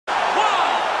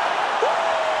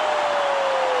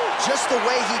Just the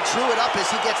way he drew it up as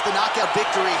he gets the knockout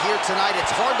victory here tonight,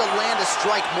 it's hard to land a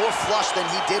strike more flush than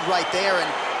he did right there,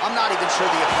 and I'm not even sure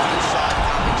the opponent saw it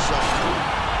coming, so...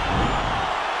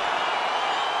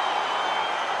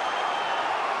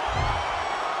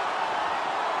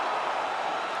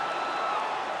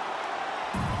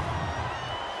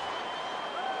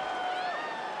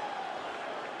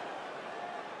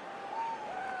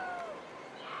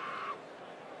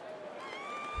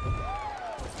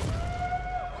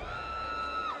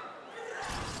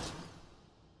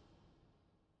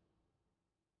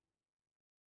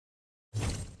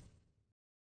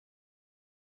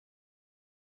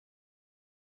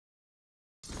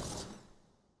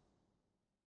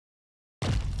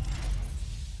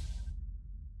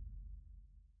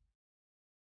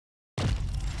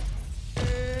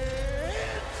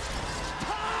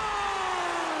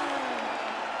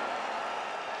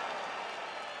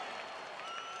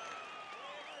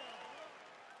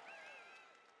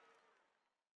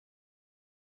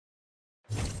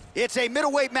 It's a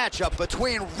middleweight matchup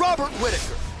between Robert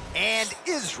Whittaker and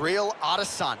Israel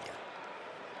Adesanya.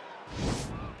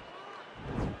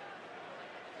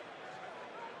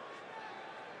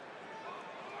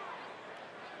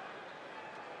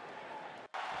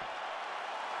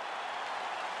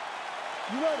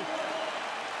 You ready?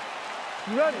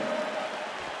 You ready?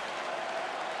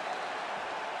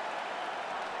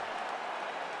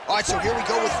 All right, so here we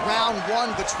go with round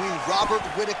one between Robert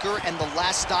Whittaker and the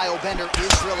last style bender,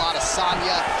 Israel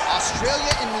Adesanya.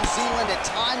 Australia and New Zealand at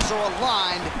times are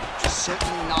aligned, just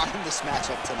certainly not in this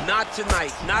matchup tonight. Not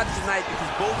tonight,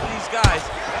 because both of these guys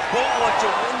both want to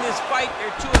win this fight.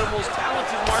 They're two of the most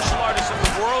talented martial artists in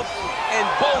the world, and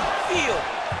both feel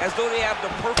as though they have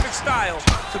the perfect style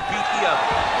to beat the other.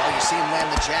 Well, you see him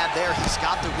land the jab there. He's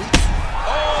got the reach.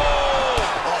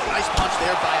 Oh, nice punch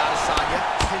there by Adesanya.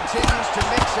 Continues to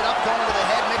mix it up, going to the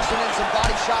head, mixing in some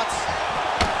body shots.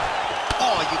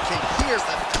 Oh, you can hear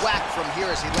the thwack from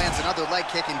here as he lands another leg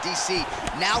kick in DC.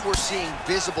 Now we're seeing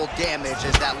visible damage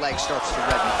as that leg starts to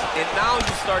redden. And now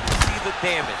you start to see the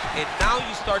damage. And now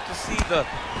you start to see the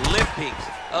limpings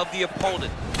of the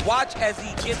opponent. Watch as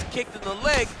he gets kicked in the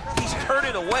leg, he's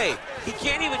turning away. He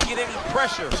can't even get any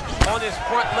pressure on his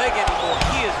front leg anymore.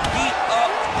 He is beat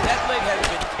up. That leg has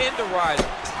been tenderized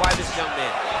by this young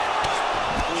man.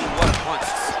 Ooh, what a punch.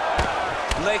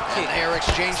 Leg kick. And they're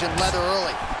exchanging leather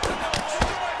early.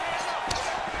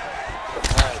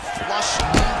 Flush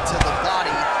knee to the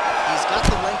body. He's got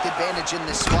the length advantage in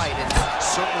this fight and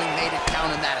certainly made it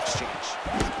count in that exchange.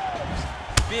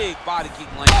 Big body kick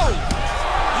length. Oh!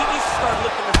 He needs to start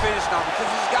looking to finish now because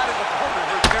he's got his opponent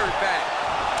hurt very bad.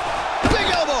 Big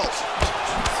elbows.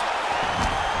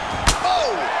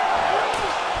 Oh!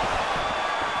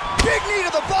 Big knee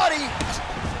to the body.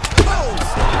 Oh!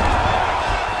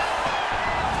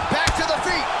 Back to the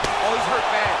feet. Oh, he's hurt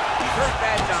bad. He's hurt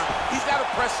bad, John. He's got to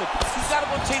press him. He's got to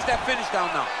go chase that finish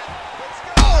down now.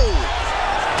 Oh!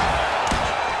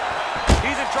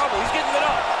 He's in trouble. He's getting lit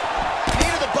up.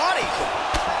 Knee to the body.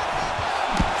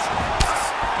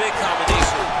 Big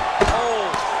combination. Oh.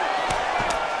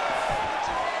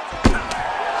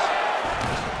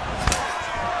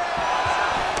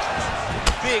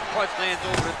 Big punch lands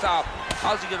over the top.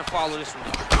 How's he going to follow this one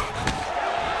up?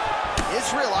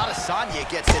 Israel Adesanya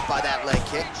gets hit by that leg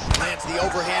kick. Lands the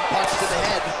overhand punch to the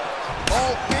head.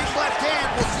 Oh, big left hand.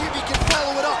 We'll see if he can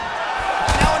follow it up.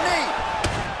 Now a knee.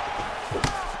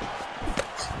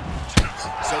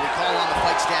 So we call on the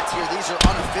fight stats here. These are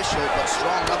unofficial, but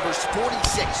strong numbers.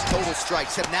 46 total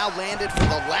strikes have now landed for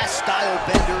the last style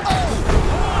bender. Oh,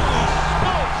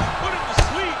 put him to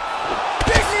sleep.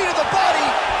 Big knee to the body.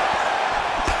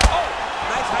 Oh,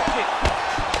 nice high kick.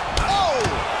 Oh!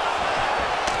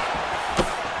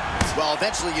 Well,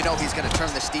 eventually, you know he's going to turn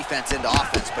this defense into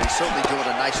offense, but he's certainly doing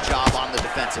a nice job on the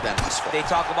defensive end of this fight. They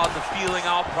talk about the feeling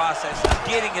out process.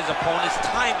 He's getting his opponent's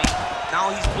timing. Now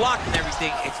he's blocking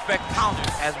everything. Expect counters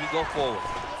as we go forward.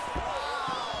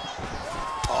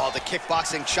 Oh, the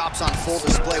kickboxing chops on full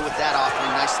display with that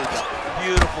offering. Nicely done.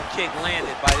 Beautiful kick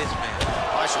landed by this man.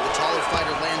 All right, so the taller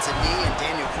fighter lands a knee, and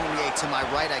Daniel Cormier to my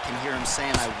right, I can hear him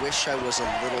saying, I wish I was a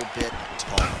little bit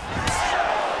taller.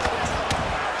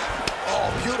 Oh,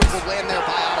 beautiful land there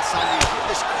by Adesanya. You hear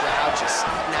this crowd just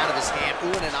eating out of his hand,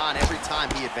 oohing and on every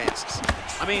time he advances.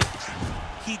 I mean,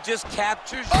 he just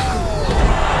captures you.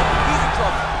 He's in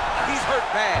trouble. He's hurt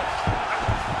bad.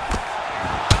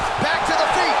 Back to the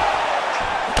feet.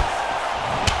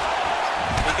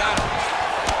 He got him.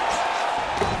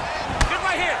 Good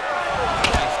right here.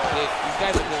 Nice kick. These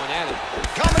guys are going at it.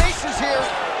 Combinations here.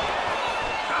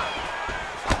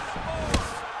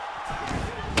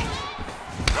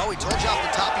 Well, we told you off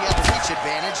the top he had the reach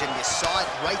advantage, and you saw it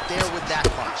right there with that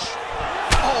punch.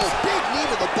 Oh, big knee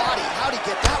to the body. How'd he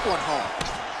get that one home?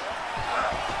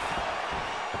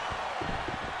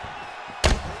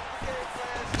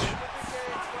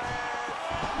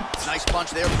 Nice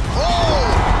punch there. Oh!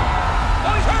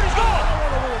 Oh, he's hurt, he's gone!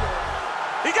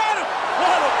 He got him!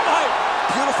 What a fight!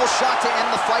 Beautiful shot to end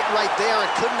the fight right there.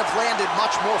 It couldn't have landed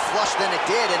much more flush than it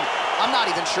did, and I'm not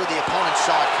even sure the opponent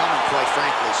saw it coming, quite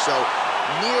frankly. So,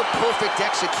 near perfect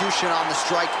execution on the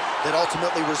strike that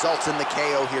ultimately results in the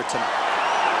KO here tonight.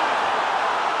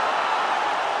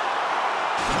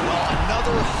 Well,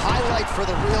 another highlight for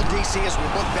the real DC as we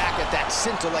look back at that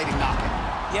scintillating knockout.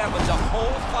 Yeah, but the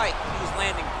whole fight, he was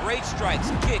landing great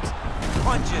strikes, kicks,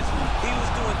 punches. He was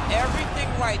doing everything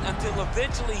right until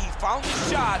eventually he found a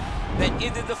shot that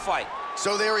ended the fight.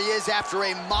 So there he is after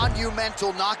a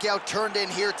monumental knockout turned in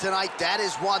here tonight. That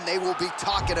is one they will be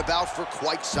talking about for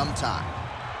quite some time.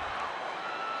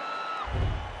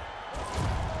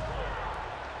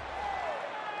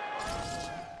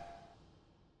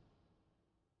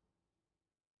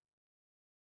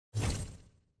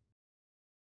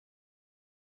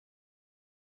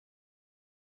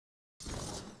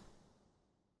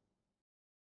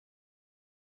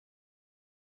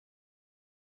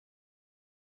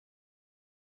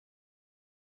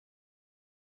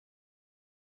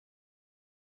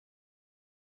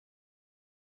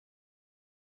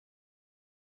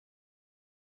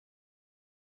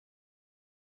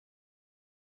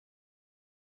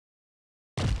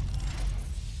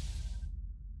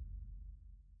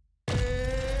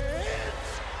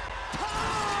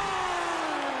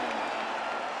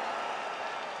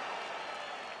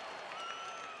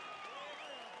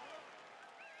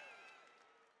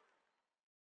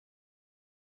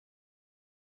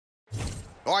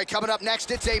 All right, coming up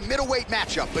next, it's a middleweight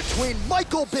matchup between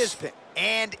Michael Bisping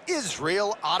and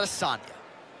Israel Adesanya.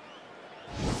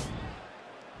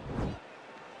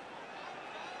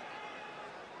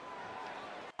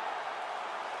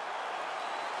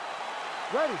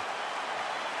 Ready?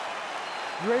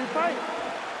 You ready to fight?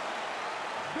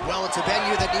 Well, it's a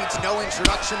venue that needs no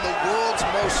introduction. The world's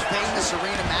most famous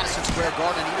arena, Madison Square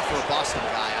Garden. Even for a Boston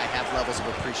guy, I have levels of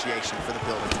appreciation for the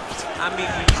building. I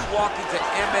mean, when you walk into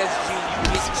MSG, you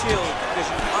get chilled because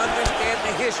you understand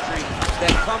the history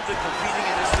that comes with competing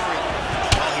in this arena.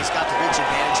 Well, he's got the reach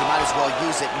advantage. You might as well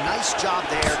use it. Nice job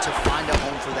there to find a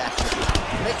home for that trip.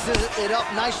 Mixes it up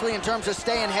nicely in terms of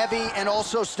staying heavy and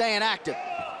also staying active.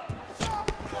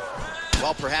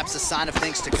 Well, perhaps a sign of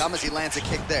things to come as he lands a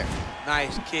kick there.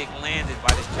 Nice kick landed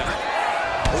by the giant.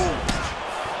 Ooh.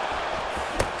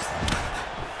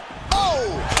 Oh!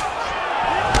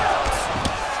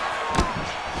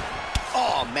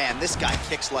 Oh, man, this guy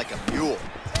kicks like a mule.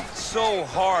 So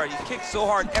hard. He kicks so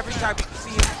hard every time you can see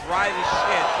him drive his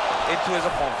shin into his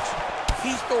opponent.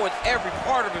 He's throwing every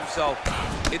part of himself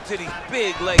into these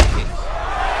big leg kicks.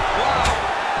 Wow.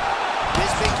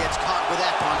 Bisping gets caught with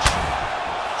that punch.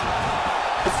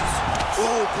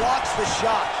 Ooh, blocks the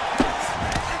shot.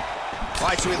 All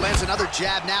right, so he lands another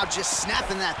jab now, just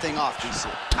snapping that thing off, DC.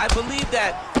 I believe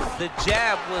that the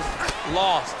jab was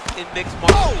lost in mixed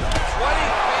martial arts. What a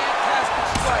fantastic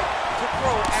strike to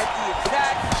throw at the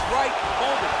exact right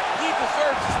moment. He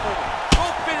deserves this moment. Go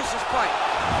finish his fight.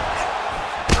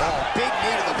 Oh, big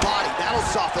knee to the body. That'll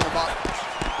soften him up.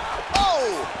 Oh!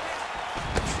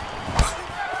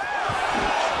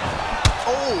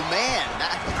 Oh, man.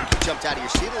 You jumped out of your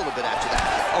seat a little bit after that.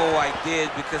 Oh, I did,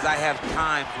 because I have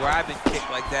times where I've been kicked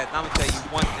like that. And I'm going to tell you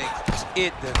one thing.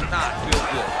 It does not feel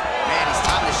good. Man, he's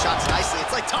timing his shots nicely.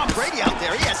 It's like Tom Brady out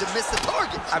there. He hasn't missed the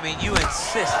target. I mean, you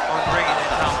insist on bringing in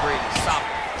Tom Brady. Stop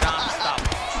it. John, stop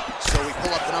it. So we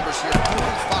pull up the numbers here.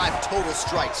 45 total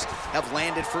strikes have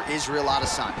landed for Israel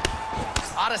Adesanya.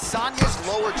 Adesanya's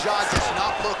lower jaw does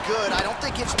not look good. I don't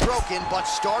think it's broken, but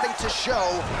starting to show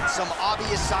some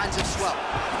obvious signs of swelling.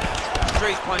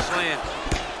 Straight punch lands.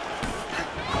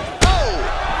 Oh!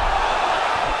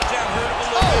 Jab hurt him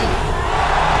a little bit.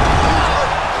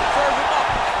 Serve him up.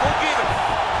 Go get him.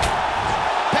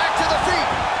 Back to the feet.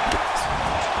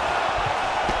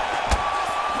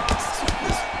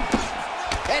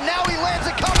 And now he lands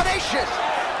a combination.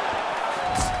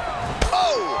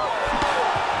 Oh!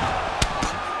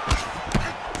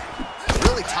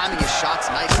 Really timing his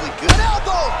shots nicely. Good elbow!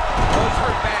 Oh, he's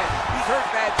hurt bad. He's hurt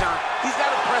bad, John. He's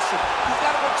got to press him. He's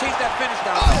got to go chase that finish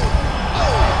down. Oh!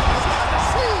 Oh!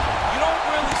 You don't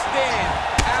really stand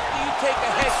after you take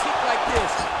a head kick like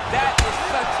this. That is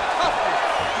such toughness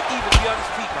to even be on his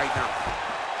feet right now.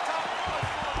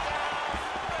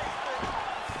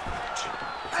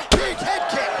 Big head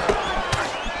kick.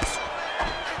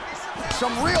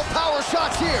 Some real power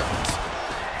shots here.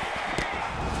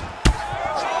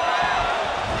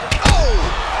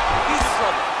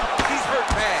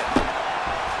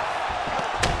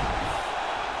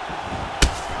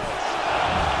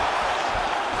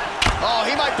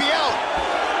 He might be out.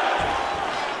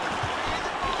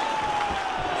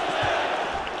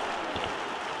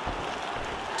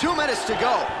 Two minutes to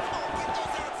go.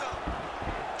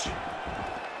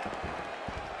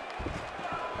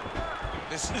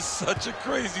 This is such a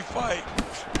crazy fight.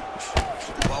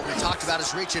 Well, we talked about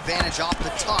his reach advantage off the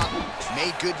top.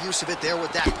 Made good use of it there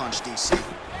with that punch, DC.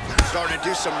 Starting to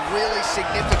do some really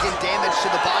significant damage to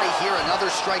the body here. Another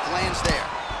strike lands there.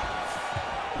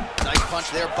 Nice punch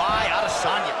there by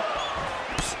Adesanya.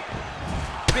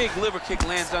 Big liver kick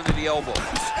lands under the elbow.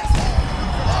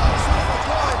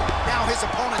 Now his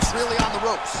opponent's really on the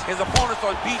ropes. His opponent's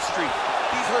on Beach Street.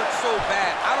 He's hurt so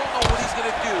bad. I don't know what he's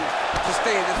gonna do to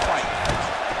stay in this fight.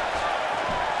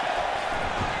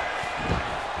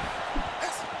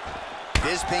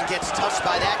 Bisping gets touched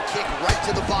by that kick right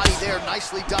to the body there.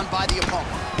 Nicely done by the opponent.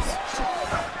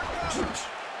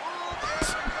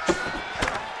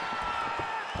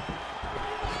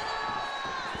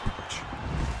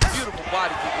 Beautiful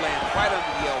body kick lands right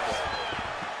under the elbow.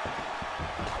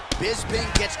 Bisping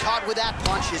gets caught with that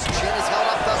punch. His chin is held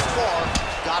up thus far.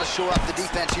 Got to shore up the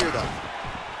defense here, though.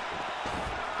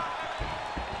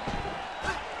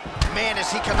 Man,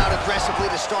 has he come out aggressively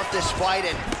to start this fight,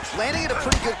 and landing at a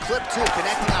pretty good clip, too.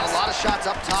 Connecting on a lot of shots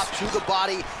up top to the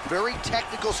body. Very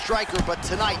technical striker, but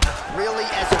tonight, really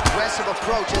as aggressive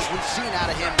approach as we've seen out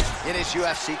of him in his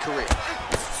UFC career.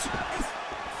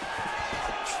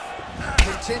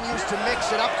 Continues to mix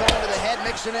it up, going to the head,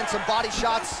 mixing in some body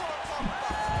shots.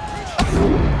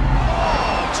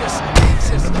 Just makes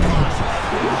his shot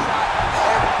every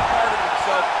part of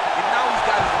himself, and now he's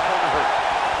got his opponent hurt.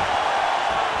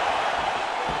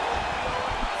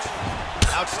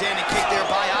 Outstanding kick there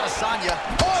by Adesanya.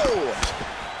 Oh!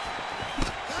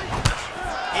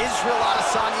 Israel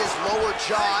Adesanya's lower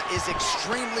jaw is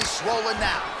extremely swollen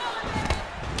now.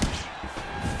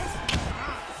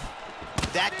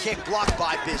 That kick blocked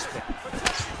by Bisping.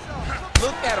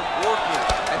 Look at him working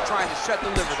and trying to shut the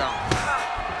liver down.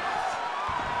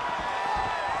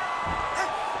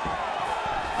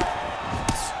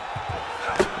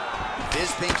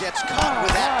 Bisping gets caught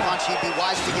with that punch. He'd be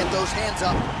wise to get those hands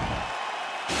up.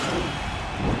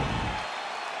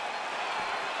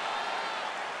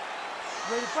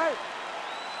 Ready to fight?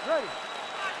 Ready.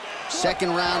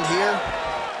 Second round here.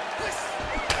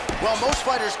 Well, most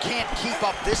fighters can't keep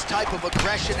up this type of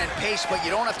aggression and pace, but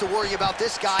you don't have to worry about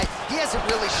this guy. He hasn't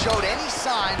really showed any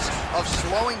signs of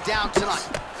slowing down tonight.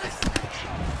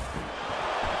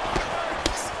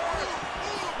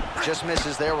 Just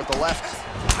misses there with the left.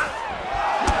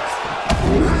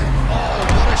 Oh,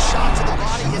 what a shot to the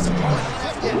body. His opponent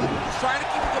left it. He's trying to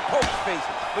keep the poker face,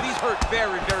 but he's hurt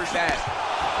very, very bad.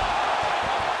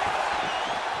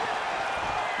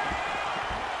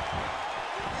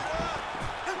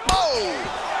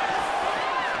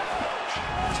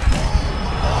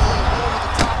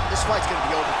 This fight's gonna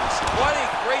be over this. What a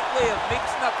great way of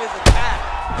mixing up his attack.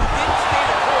 He didn't stay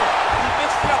the course. He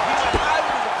mixed it up. He went high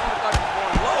when his opponent thought he was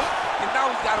going low, and now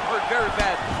he's got him hurt very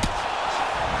badly.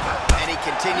 And he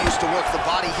continues to work the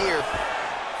body here.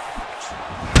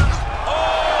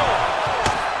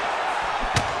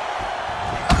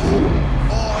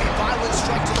 Oh, a violent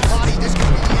strike to the body. This could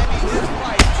be the end. This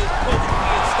fight is close to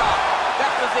being stopped.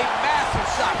 That was a massive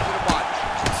shot to the body.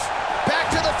 Back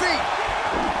to the feet.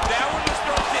 That one was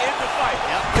supposed to end the fight.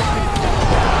 Yep.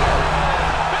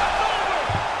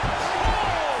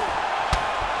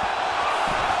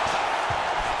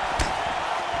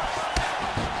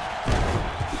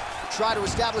 Try to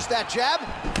establish that jab.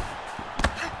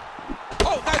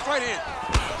 Oh, nice right hand.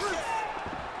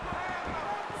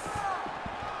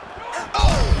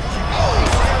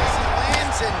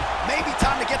 Lands, and maybe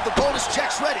time to get the bonus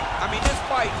checks ready. I mean, this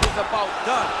fight is about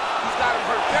done. He's got him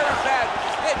hurt very bad with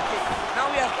his head kick. Now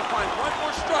he has to find one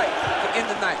more strike to end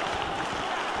the night.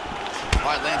 All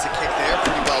right, lands a kick there.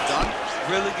 Pretty well done.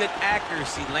 Really good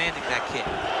accuracy landing that kick.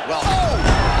 Well,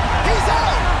 he's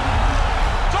out!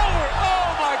 It's over.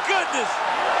 Oh, my goodness.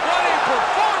 What a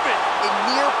performance. A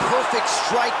near-perfect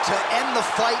strike to end the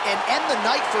fight and end the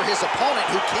night for his opponent,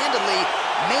 who candidly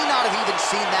may not have even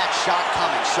seen that shot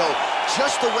coming. So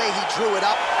just the way he drew it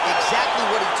up, exactly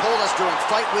what he told us during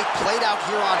fight week, played out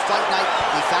here on fight night.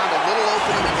 He found a little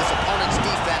opening in his opponent's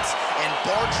defense and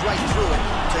barged right through it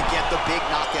to get the big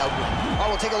knockout win. All right,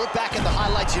 we'll take a look back at the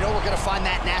highlights. You know we're going to find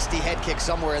that nasty head kick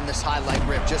somewhere in this highlight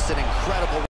rip. Just an incredible